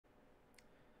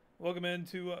Welcome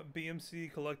into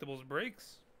BMC Collectibles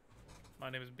Breaks.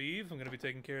 My name is Beeve. I'm going to be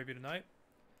taking care of you tonight.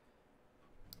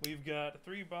 We've got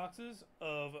 3 boxes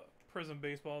of Prizm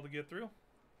baseball to get through.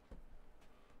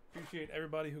 Appreciate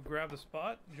everybody who grabbed a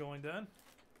spot, joined in.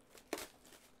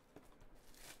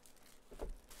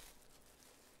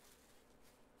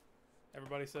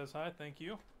 Everybody says hi. Thank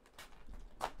you.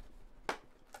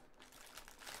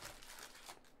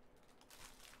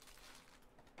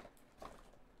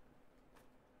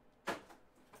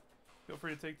 Feel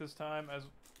free to take this time as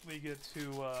we get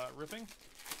to ripping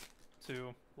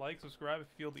to like, subscribe if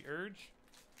you feel the urge.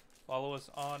 Follow us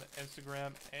on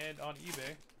Instagram and on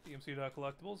eBay,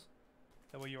 bmc.collectibles.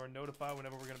 That way you are notified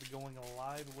whenever we're going to be going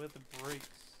live with breaks.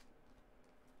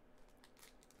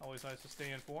 Always nice to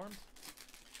stay informed.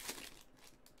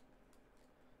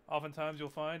 Oftentimes you'll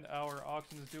find our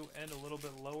auctions do end a little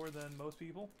bit lower than most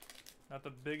people. Not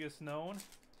the biggest known.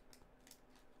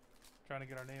 Trying to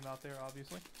get our name out there,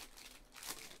 obviously.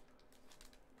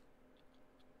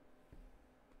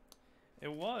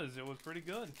 It was pretty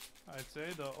good. I'd say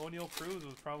the O'Neal Cruz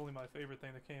was probably my favorite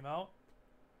thing that came out.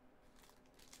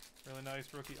 Really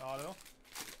nice rookie auto.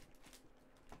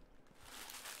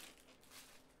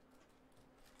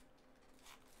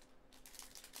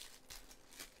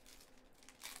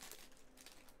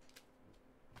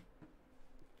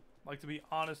 Like to be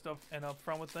honest and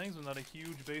upfront with things. I'm not a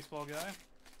huge baseball guy.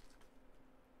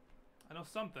 I know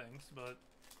some things, but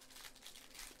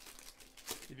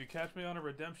if you catch me on a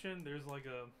redemption, there's like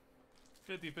a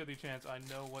 50-50 chance I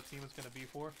know what team it's going to be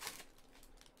for.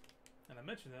 And I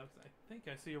mentioned that because I think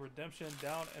I see a redemption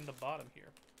down in the bottom here.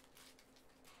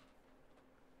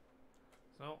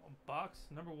 So, box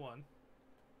number 1.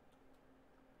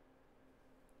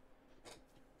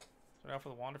 Start out for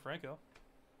the Wander Franco.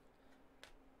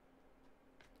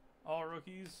 All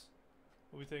rookies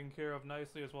will be taken care of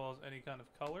nicely, as well as any kind of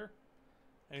color.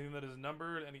 Anything that is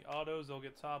numbered, any autos, they'll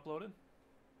get top loaded.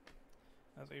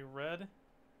 That's a red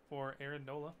for Aaron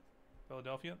Nola,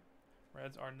 Philadelphia.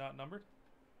 Reds are not numbered.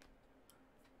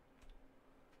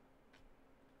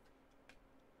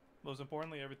 Most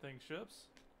importantly, everything ships.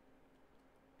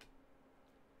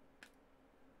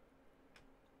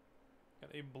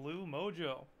 Got a blue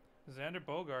mojo, Xander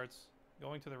Bogaerts,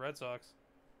 going to the Red Sox.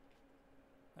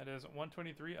 That is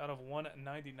 123 out of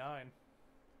 199.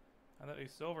 And that a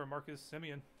silver Marcus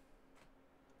Semien.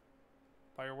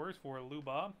 Fireworks for Lou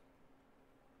Bob.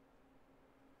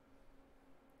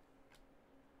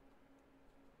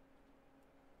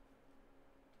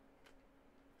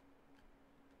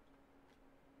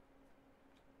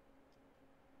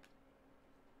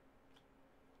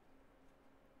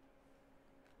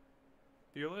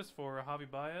 Fearless for Javi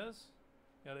Baez.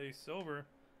 Got a silver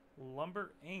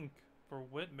Lumber Inc. for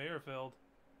Whit Merrifield.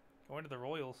 Going to the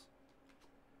Royals.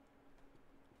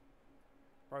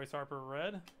 Bryce Harper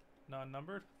red.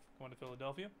 Non-numbered. Going to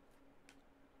Philadelphia.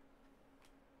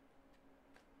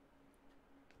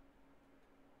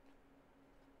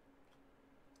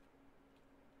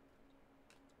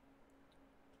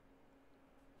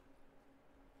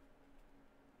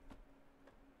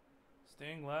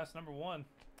 Stained glass number 1.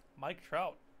 Mike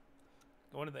Trout.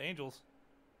 Going to the Angels.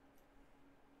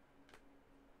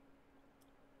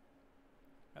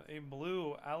 Got a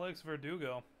blue Alex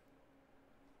Verdugo.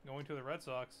 Going to the Red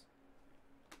Sox.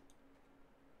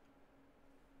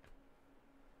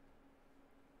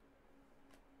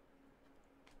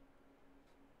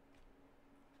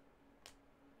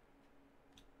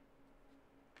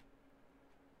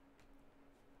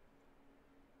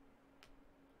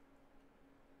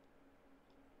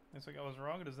 Looks like I was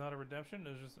wrong. It is not a redemption.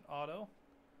 It is just an auto.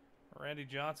 Randy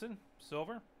Johnson,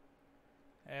 silver.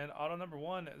 And auto number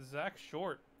 1, Zach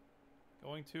Short.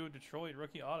 Going to Detroit,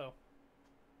 rookie auto.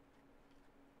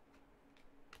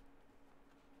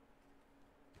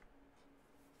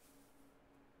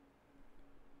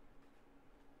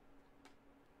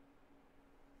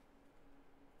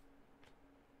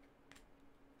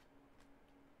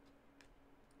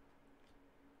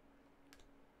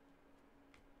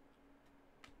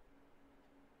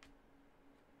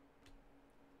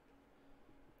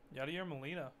 Yadier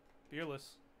Molina,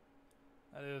 fearless.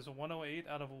 That is 108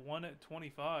 out of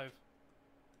 125.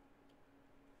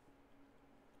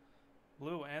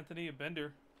 Blue Anthony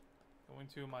Bender, going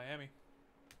to Miami.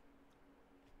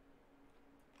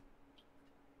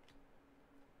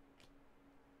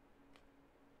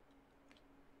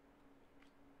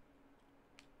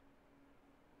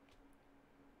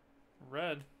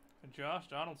 Red, Josh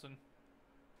Donaldson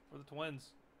for the Twins.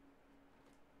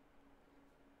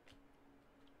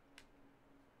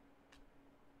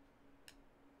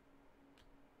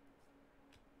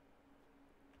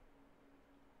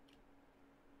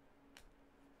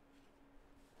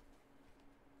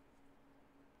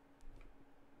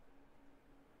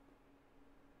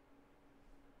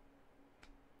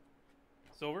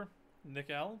 Silver, Nick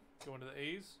Allen, going to the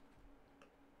A's.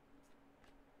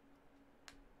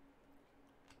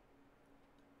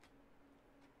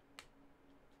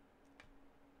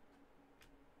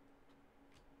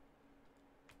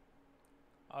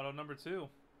 Auto number 2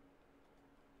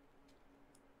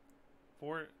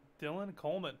 for Dylan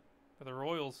Coleman for the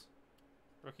Royals.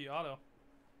 Rookie auto.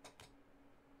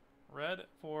 Red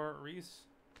for Reese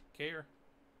Care.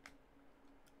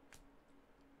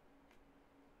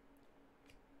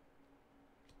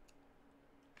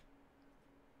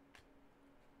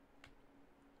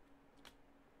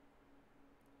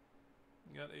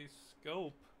 You got a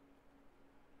scope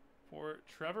for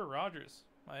Trevor Rogers,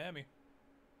 Miami.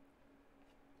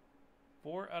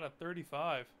 4 out of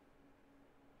 35.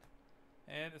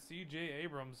 And C.J.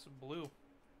 Abrams, blue.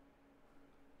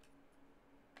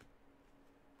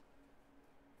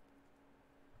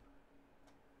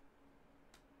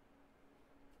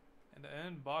 And to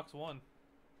end, box 1.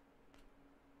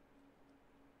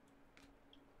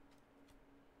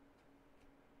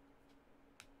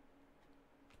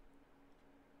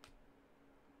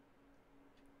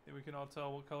 Think we can all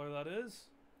tell what color that is.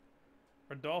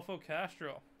 Rodolfo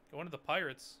Castro, going to the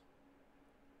Pirates.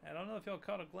 I don't know if y'all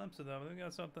caught a glimpse of them. I think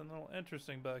got something a little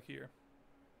interesting back here.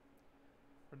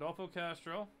 Rodolfo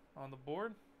Castro on the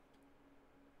board.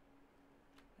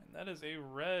 And that is a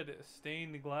red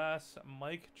stained glass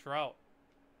Mike Trout.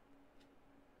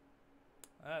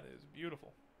 That is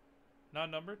beautiful.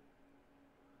 Not numbered,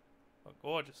 but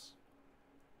gorgeous.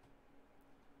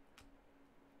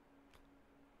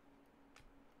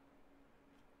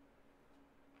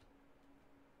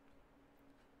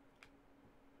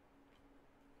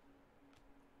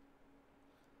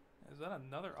 Is that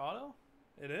another auto?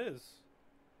 It is.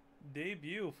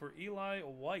 Debut for Eli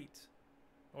White.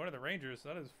 One of the Rangers.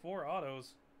 That is 4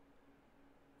 autos.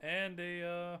 And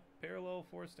a parallel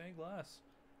for stained glass.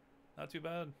 Not too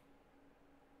bad.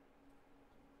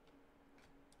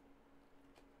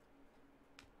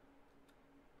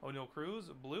 O'Neal Cruz,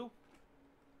 blue.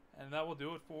 And that will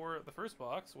do it for the first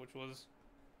box, which was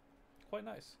quite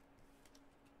nice.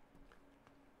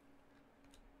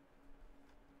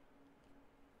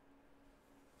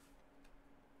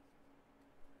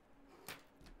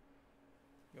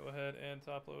 Go ahead and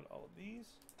top load all of these.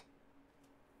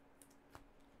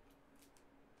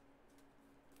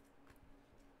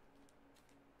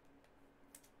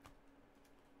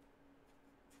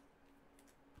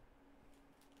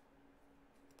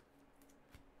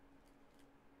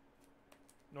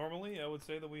 Normally, I would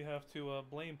say that we have to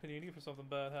blame Panini for something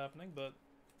bad happening, but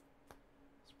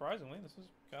surprisingly, this is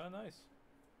kind of nice.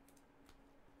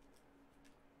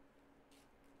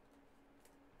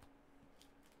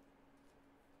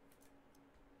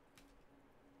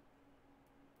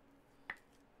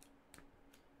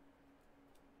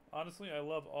 Honestly, I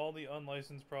love all the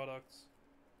unlicensed products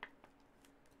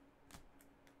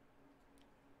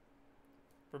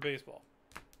for baseball.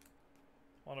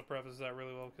 I want to preface that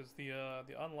really well because the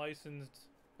unlicensed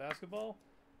basketball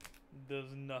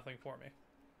does nothing for me.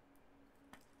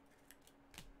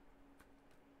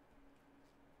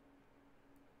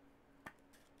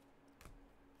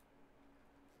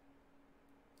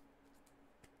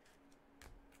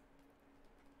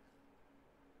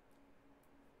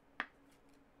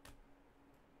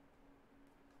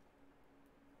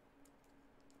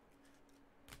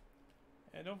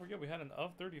 And don't forget, we had an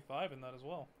of 35 in that as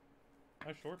well.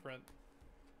 Nice short print.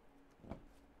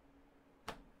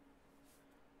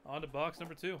 On to box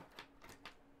number 2.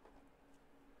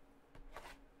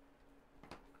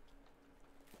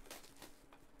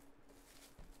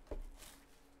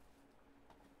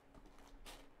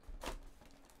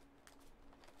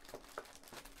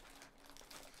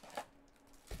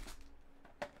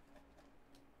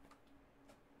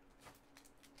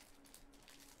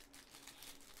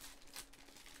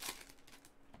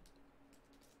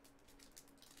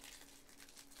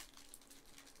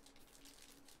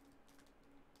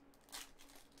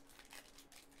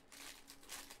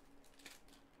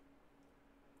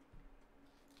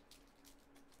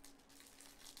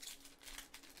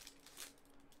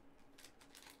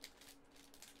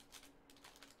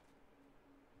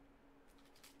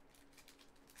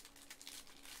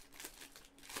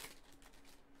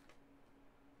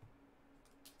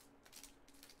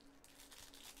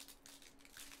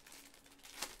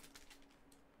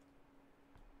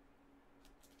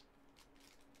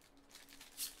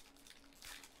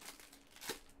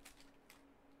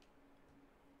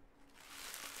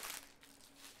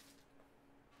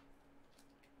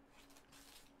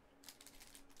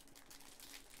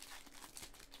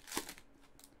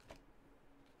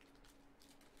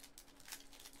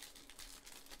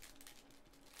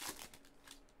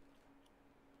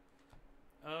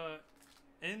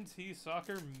 NT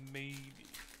Soccer, maybe.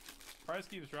 Price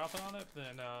keeps dropping on it,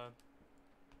 then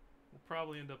we'll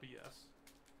probably end up a yes.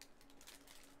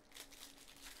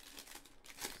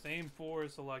 Same for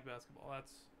Select Basketball.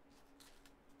 That's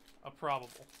a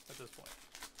probable at this point.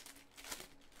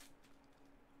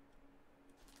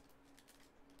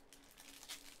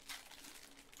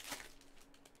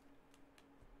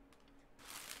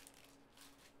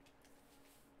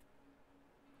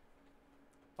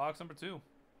 Box number 2.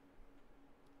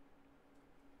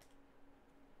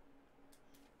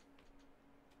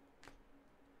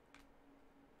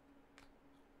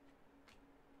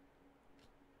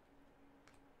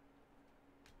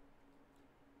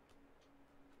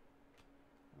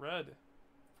 Red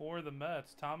for the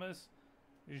Mets, Thomas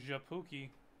Japuki.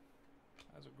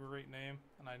 That's a great name,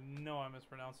 and I know I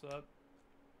mispronounced that.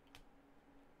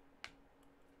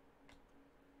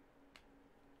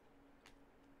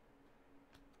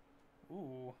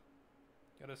 Ooh,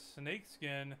 got a snake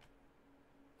skin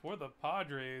for the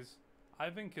Padres,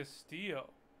 Ivan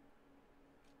Castillo.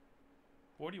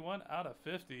 41 out of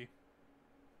 50.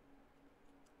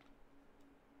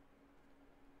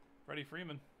 Freddie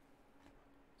Freeman.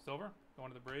 Silver, going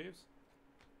to the Braves.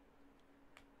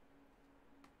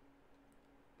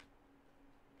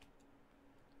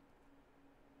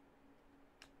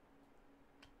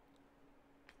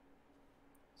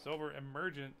 Silver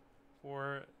Emergent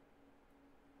for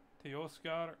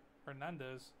Teoscar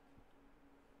Hernandez.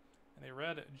 And a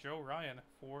red Joe Ryan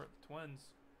for the Twins.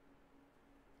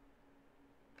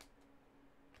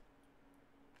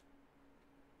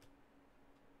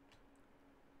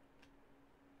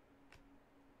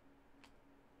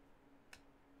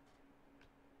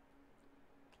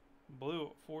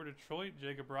 Blue for Detroit,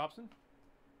 Jacob Robson.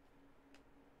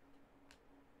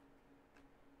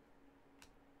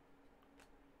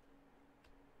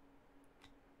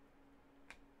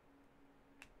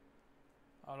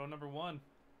 Auto number 1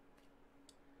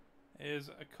 is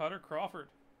a Cutter Crawford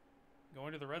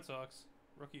going to the Red Sox,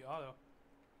 rookie auto.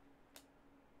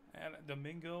 And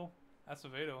Domingo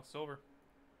Acevedo, silver,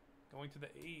 going to the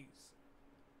A's.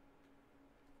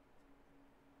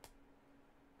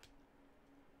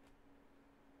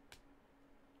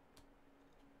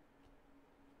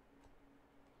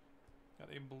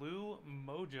 Got a blue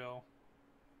Mojo.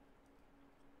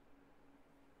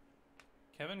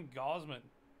 Kevin Gausman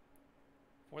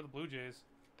for the Blue Jays.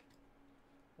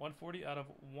 140 out of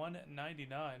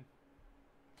 199.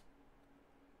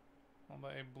 Followed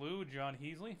by a blue John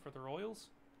Heasley for the Royals.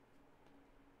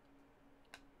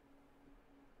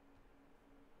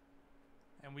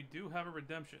 And we do have a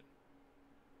redemption.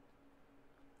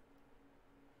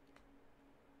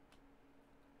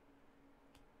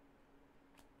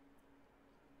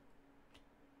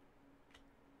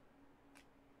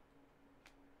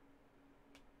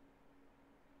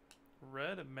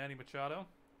 Red, Manny Machado.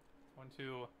 Going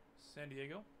to San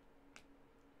Diego.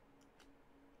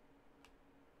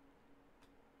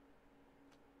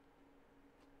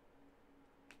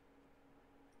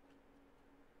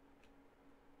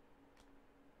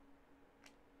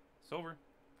 Silver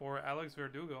for Alex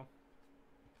Verdugo,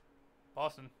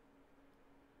 Boston.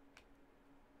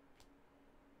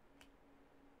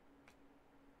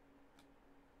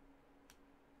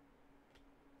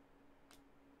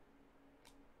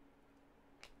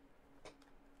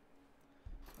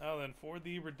 Now then, for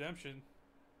the redemption,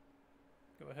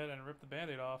 go ahead and rip the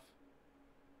Band-Aid off.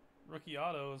 Rookie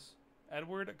autos,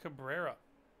 Edward Cabrera.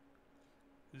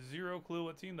 Zero clue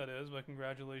what team that is, but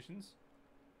congratulations.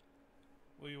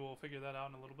 We will figure that out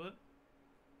in a little bit.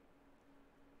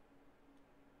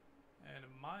 And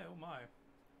my, oh my,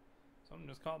 something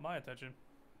just caught my attention.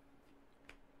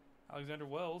 Alexander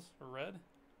Wells for red.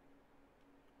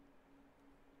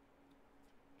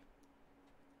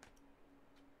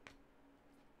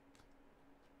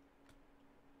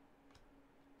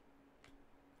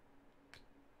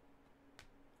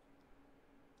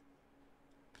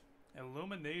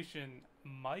 Illumination,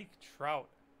 Mike Trout.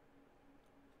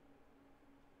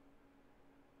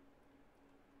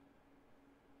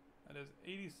 That is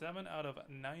 87 out of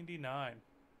 99.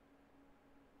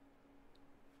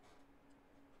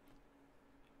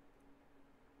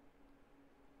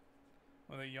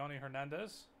 With a Yoni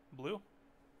Hernandez, blue,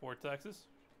 for Texas.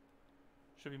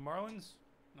 Should be Marlins.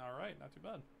 All right, not too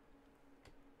bad.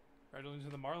 Congratulations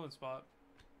to the Marlins spot.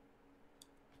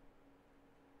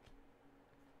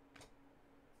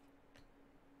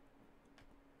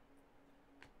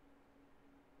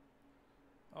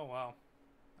 Oh, wow.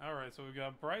 All right, so we've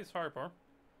got Bryce Harper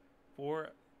for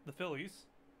the Phillies.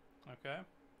 Okay.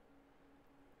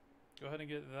 Go ahead and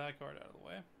get that card out of the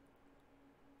way.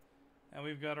 And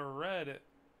we've got a red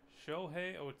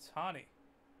Shohei Ohtani.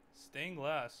 Stained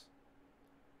glass.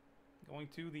 Going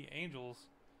to the Angels.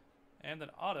 And an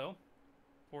auto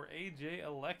for AJ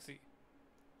Alexi.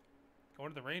 Going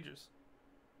to the Rangers.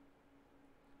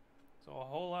 So a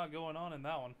whole lot going on in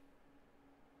that one.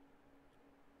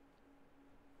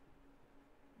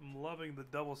 I'm loving the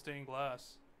double stained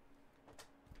glass.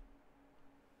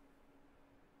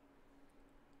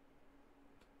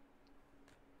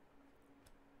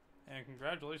 And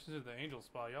congratulations to the Angels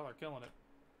spot. Y'all are killing it.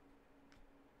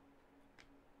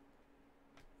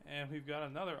 And we've got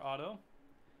another auto.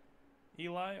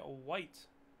 Eli White.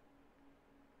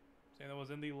 Saying that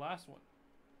was in the last one.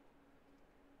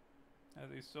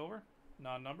 As a silver.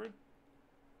 Non-numbered.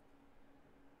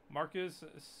 Marcus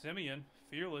Semien.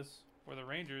 Fearless for the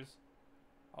Rangers.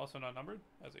 Also non-numbered.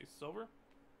 As a silver.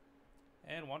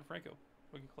 And Juan Franco.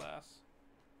 Rookie class.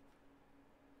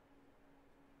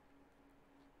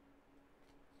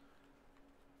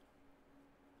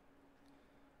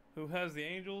 Who has the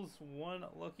Angels? One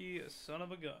lucky son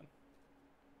of a gun.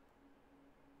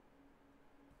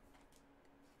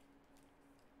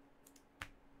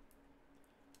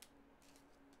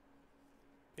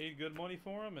 Paid good money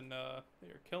for him, and they are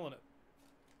killing it.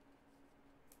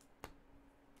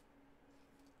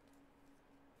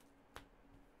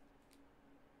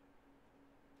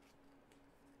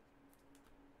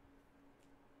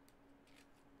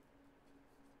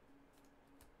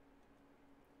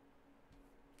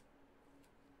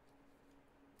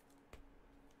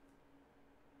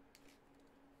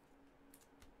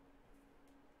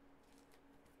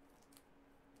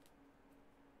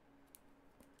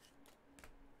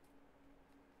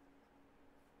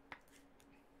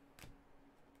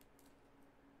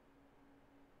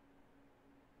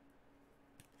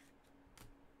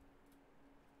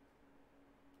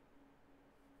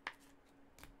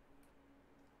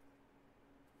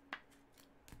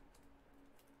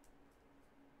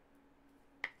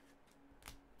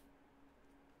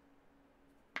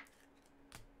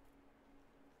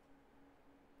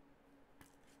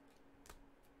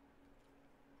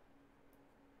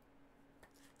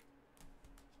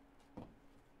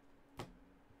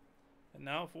 And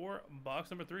now for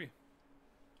box number 3.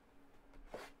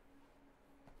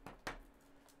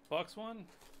 Box 1,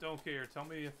 don't care. Tell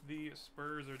me if the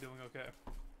Spurs are doing okay.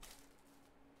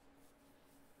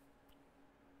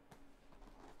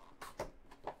 I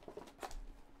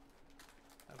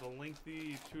have a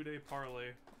lengthy 2-day parlay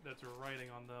that's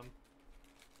riding on them.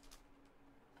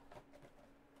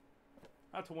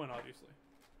 Not to win, obviously.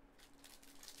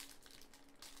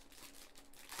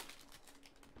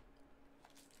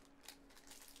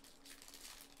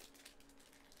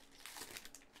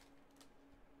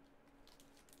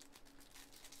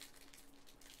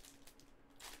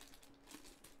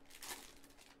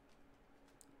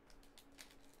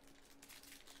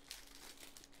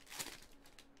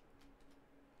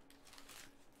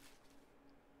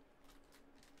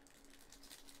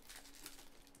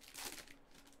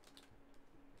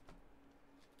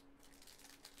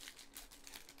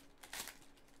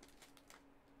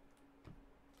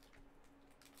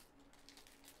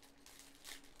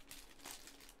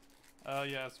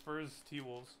 Yeah, Spurs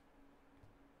T-Wolves.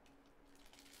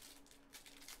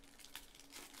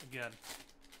 Again.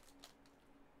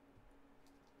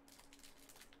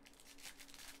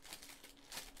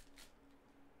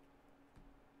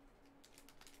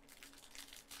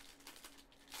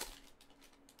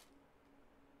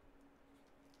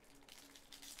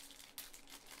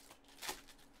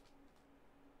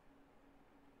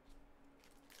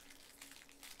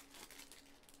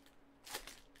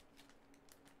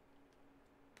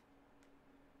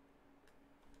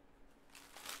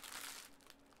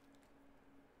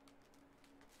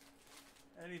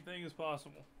 Anything is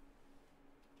possible.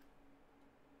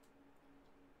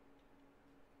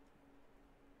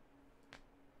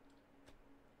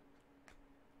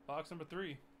 Box number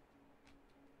 3.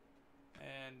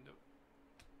 And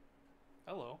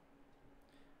hello.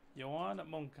 Yoan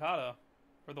Moncada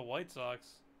for the White Sox.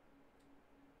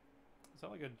 Is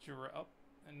that like a drop?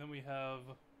 And then we have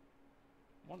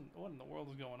what in the world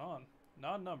is going on?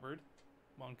 Non-numbered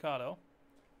Moncada.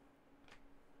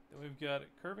 Then we've got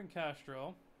Kervin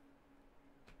Castro,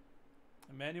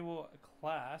 Emmanuel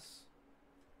Class,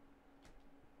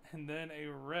 and then a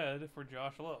red for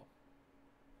Josh Lowe.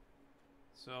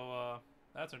 So,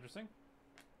 that's interesting.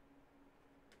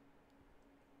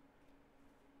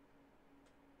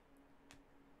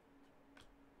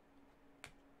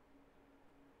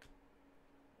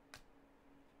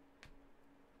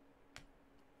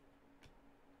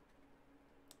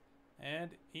 And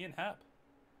Ian Happ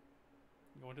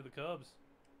going to the Cubs.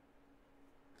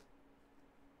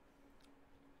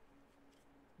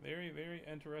 Very, very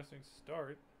interesting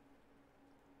start.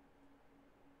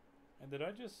 And did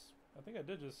I just... I think I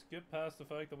did just skip past the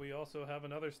fact that we also have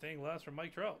another stained glass from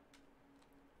Mike Trout.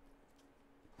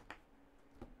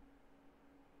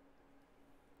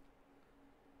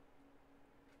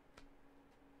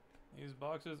 These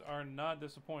boxes are not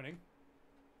disappointing.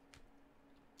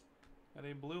 Got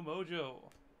a blue mojo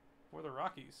for the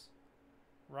Rockies.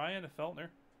 Ryan Feltner.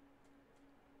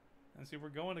 And see, we're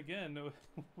going again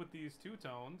with these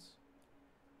two-tones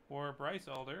for Bryce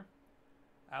Elder,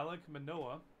 Alec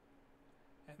Manoah,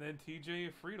 and then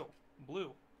TJ Friedl,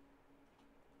 blue.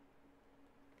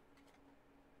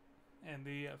 And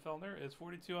the Feltner is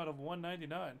 42 out of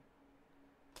 199.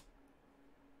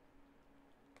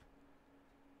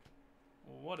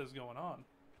 What is going on?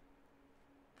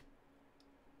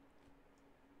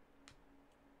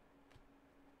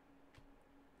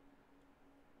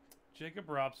 Jacob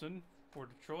Robson for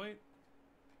Detroit,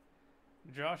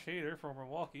 Josh Hader for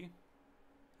Milwaukee,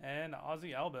 and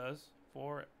Ozzy Albies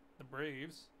for the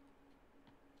Braves.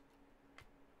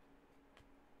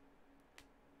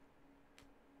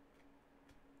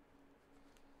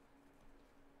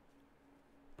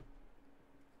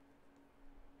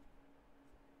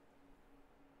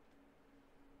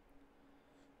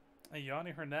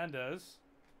 Yanni Hernandez,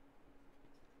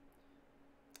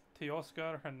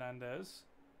 Teoscar Hernandez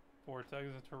for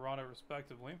Texas and Toronto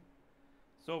respectively.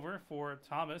 Silver for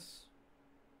Thomas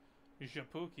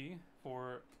Japuki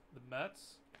for the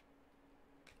Mets.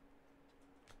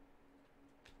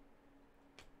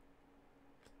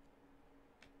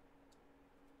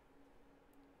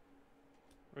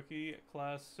 Rookie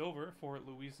class silver for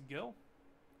Luis Gil.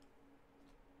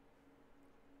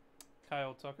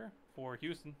 Kyle Tucker for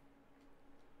Houston.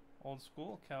 Old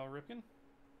school, Cal Ripken.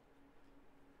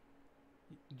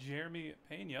 Jeremy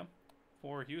Pena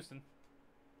for Houston.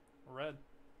 Red.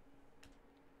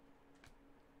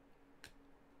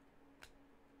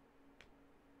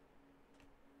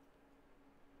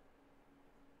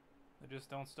 They just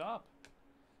don't stop.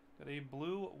 Got a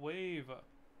blue wave.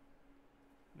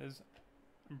 It is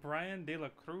Brian De La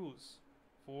Cruz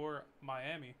for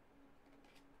Miami.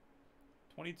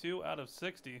 22 out of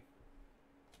 60.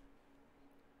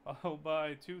 Followed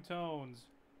by two tones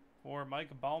for Mike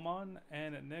Baumann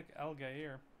and Nick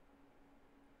Algair.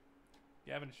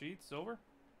 Gavin Sheets, silver.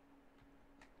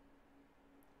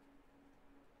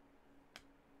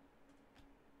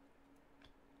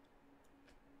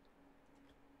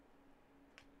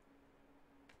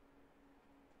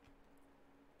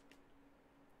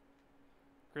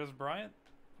 Chris Bryant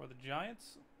for the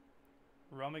Giants.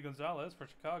 Rami Gonzalez for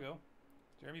Chicago.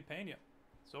 Jeremy Pena,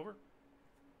 silver.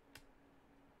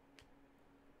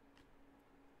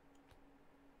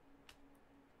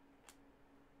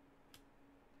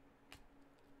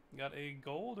 Got a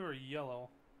gold or a yellow.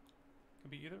 Could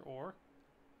be either or.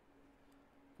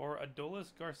 For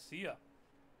Adolis Garcia.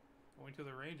 Going to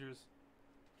the Rangers.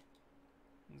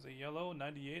 It's a yellow,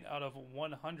 98 out of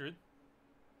 100.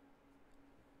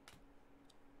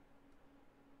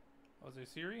 Jose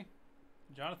Siri.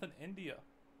 Jonathan India.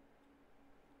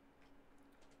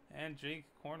 And Jake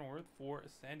Cornworth for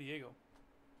San Diego.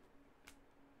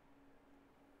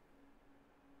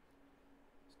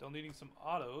 Still needing some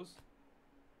autos.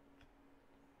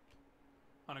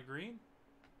 On a green,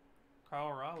 Kyle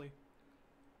Raleigh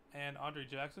and Andre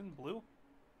Jackson, blue.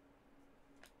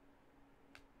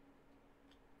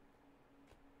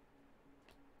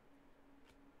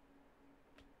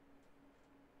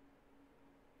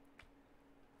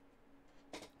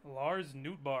 Lars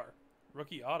Nootbaar,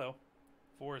 rookie auto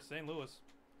for St. Louis.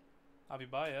 Javi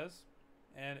Baez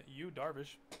and Yu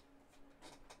Darvish.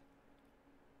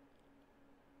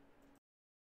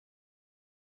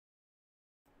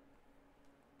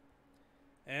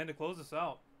 And to close us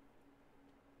out,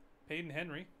 Peyton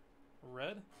Henry,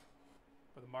 red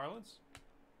for the Marlins.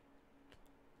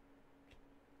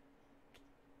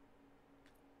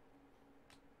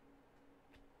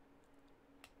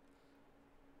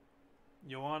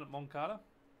 Yohan Moncada,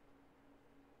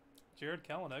 Jared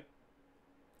Kelenic,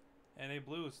 and a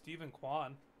blue Stephen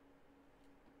Kwan.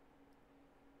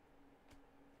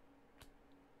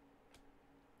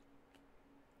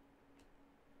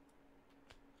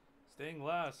 Stained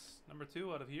glass, number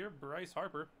 2 out of here, Bryce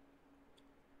Harper.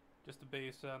 Just a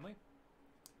base, sadly.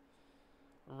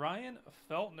 Ryan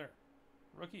Feltner,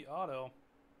 rookie auto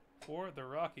for the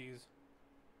Rockies.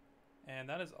 And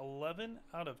that is 11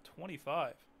 out of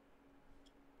 25.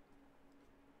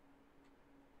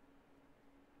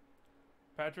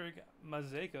 Patrick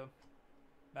Mazeka,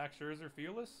 Max Scherzer,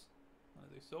 Fearless.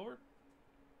 That is a silver.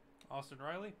 Austin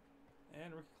Riley.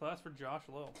 And rookie class for Josh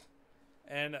Lowe.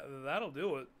 And that'll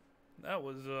do it. That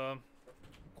was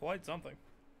quite something.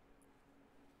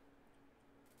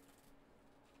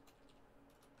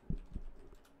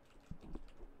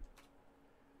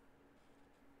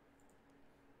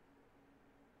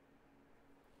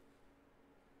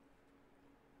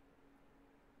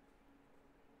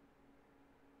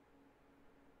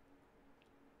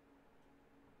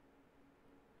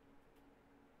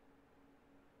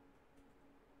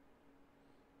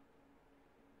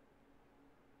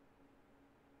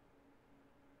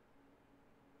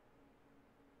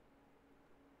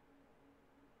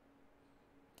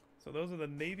 So those are the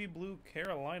navy blue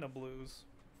Carolina blues,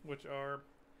 which are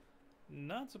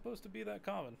not supposed to be that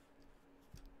common.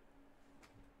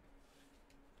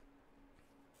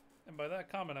 And by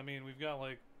that common, I mean we've got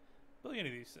like a billion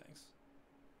of these things.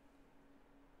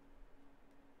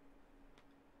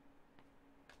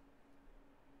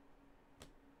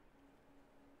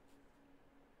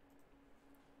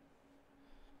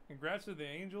 Congrats to the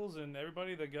Angels and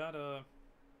everybody that got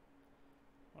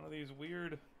one of these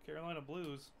weird Carolina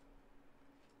blues.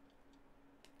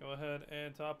 Go ahead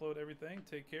and top load everything.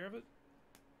 Take care of it.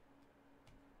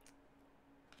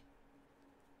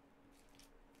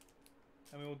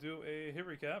 And we will do a hit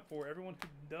recap for everyone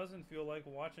who doesn't feel like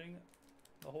watching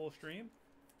the whole stream.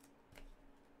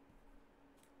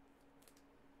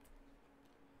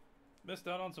 Missed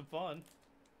out on some fun.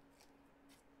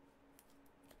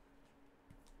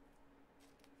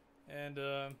 And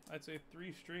I'd say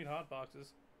 3 straight hot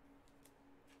boxes.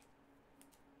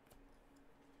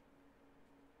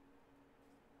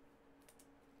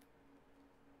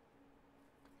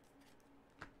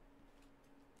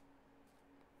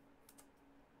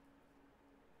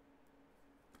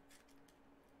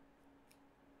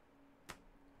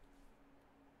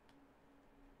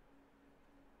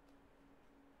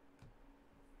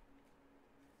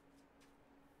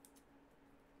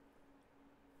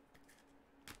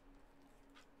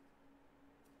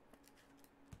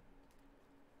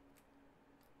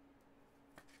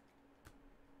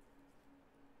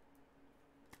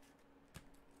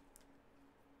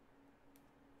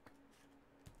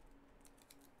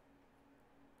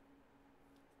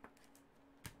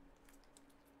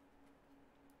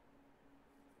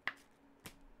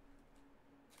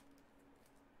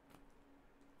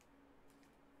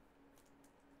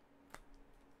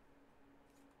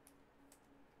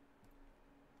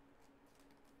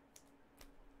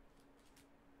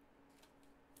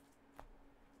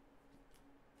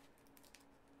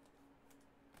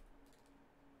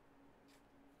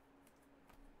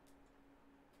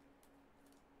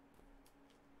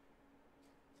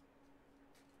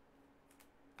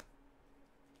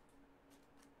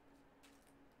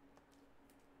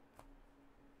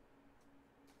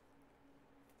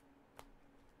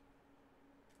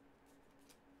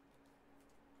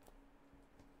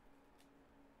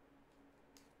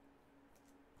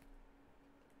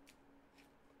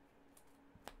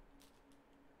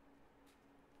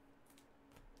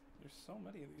 There's so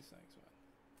many of these things, man.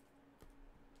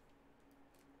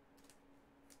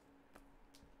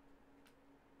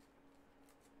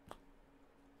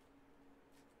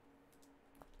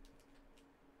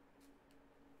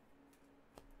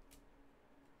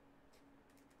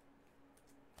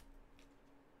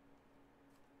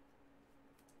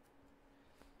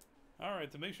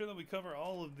 Alright, to make sure that we cover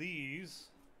all of these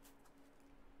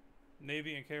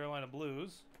Navy and Carolina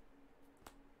blues,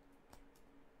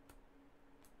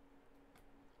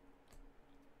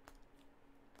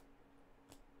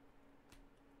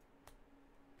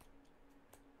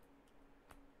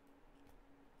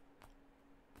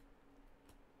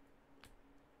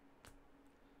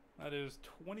 that is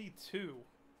 22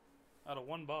 out of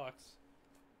one box.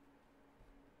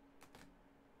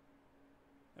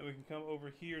 And we can come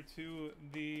over here to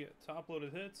the top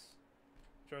loaded hits,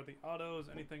 which are the autos,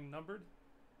 anything numbered.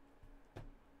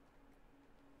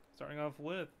 Starting off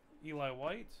with Eli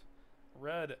White,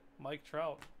 red, Mike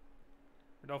Trout,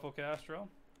 Rodolfo Castro,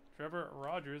 Trevor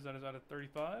Rogers, that is out of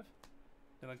 35.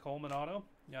 And then Coleman auto,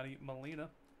 Yanni Molina,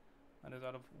 that is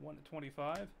out of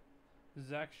 125.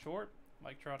 Zach Short,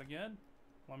 Mike Trout again,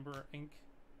 Lumber Inc.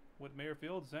 Whit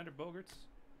Merrifield, Xander Bogaerts,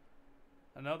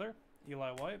 another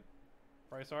Eli White,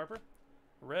 Bryce Harper,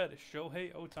 red,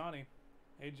 Shohei Ohtani,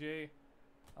 AJ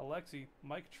Alexi,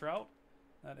 Mike Trout,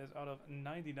 that is out of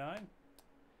 99.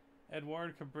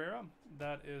 Edward Cabrera,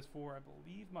 that is for, I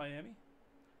believe, Miami.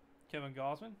 Kevin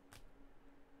Gausman,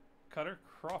 Cutter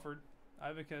Crawford,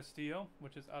 Ivan Castillo,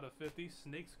 which is out of 50,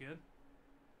 Snakeskin.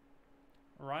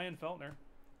 Ryan Feltner,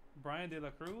 Brian De La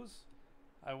Cruz.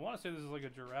 I want to say this is like a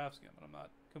giraffe skin, but I'm not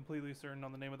completely certain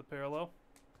on the name of the parallel.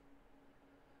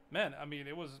 Man, I mean,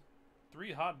 it was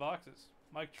 3 hot boxes.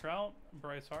 Mike Trout,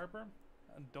 Bryce Harper,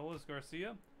 Adolis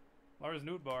Garcia, Lars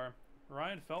Nootbaar,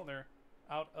 Ryan Feltner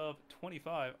out of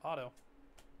 25 auto,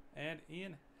 and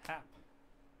Ian Happ.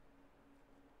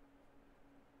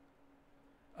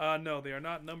 No, they are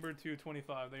not numbered to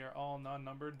 25. They are all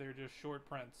non-numbered. They're just short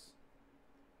prints.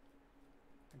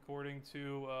 According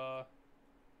to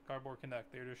Cardboard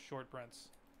Connect, they're just short prints.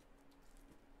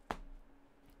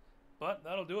 But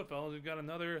that'll do it, fellas. We've got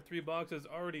another 3 boxes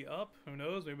already up. Who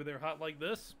knows? Maybe they're hot like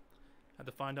this. Have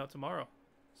to find out tomorrow.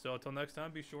 So until next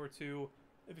time, be sure to,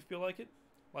 if you feel like it,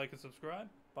 like and subscribe.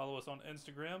 Follow us on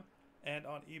Instagram and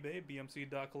on eBay,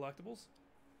 bmc.collectibles.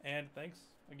 And thanks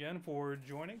again for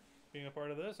joining, being a part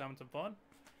of this, having some fun.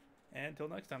 And until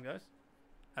next time, guys,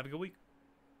 have a good week.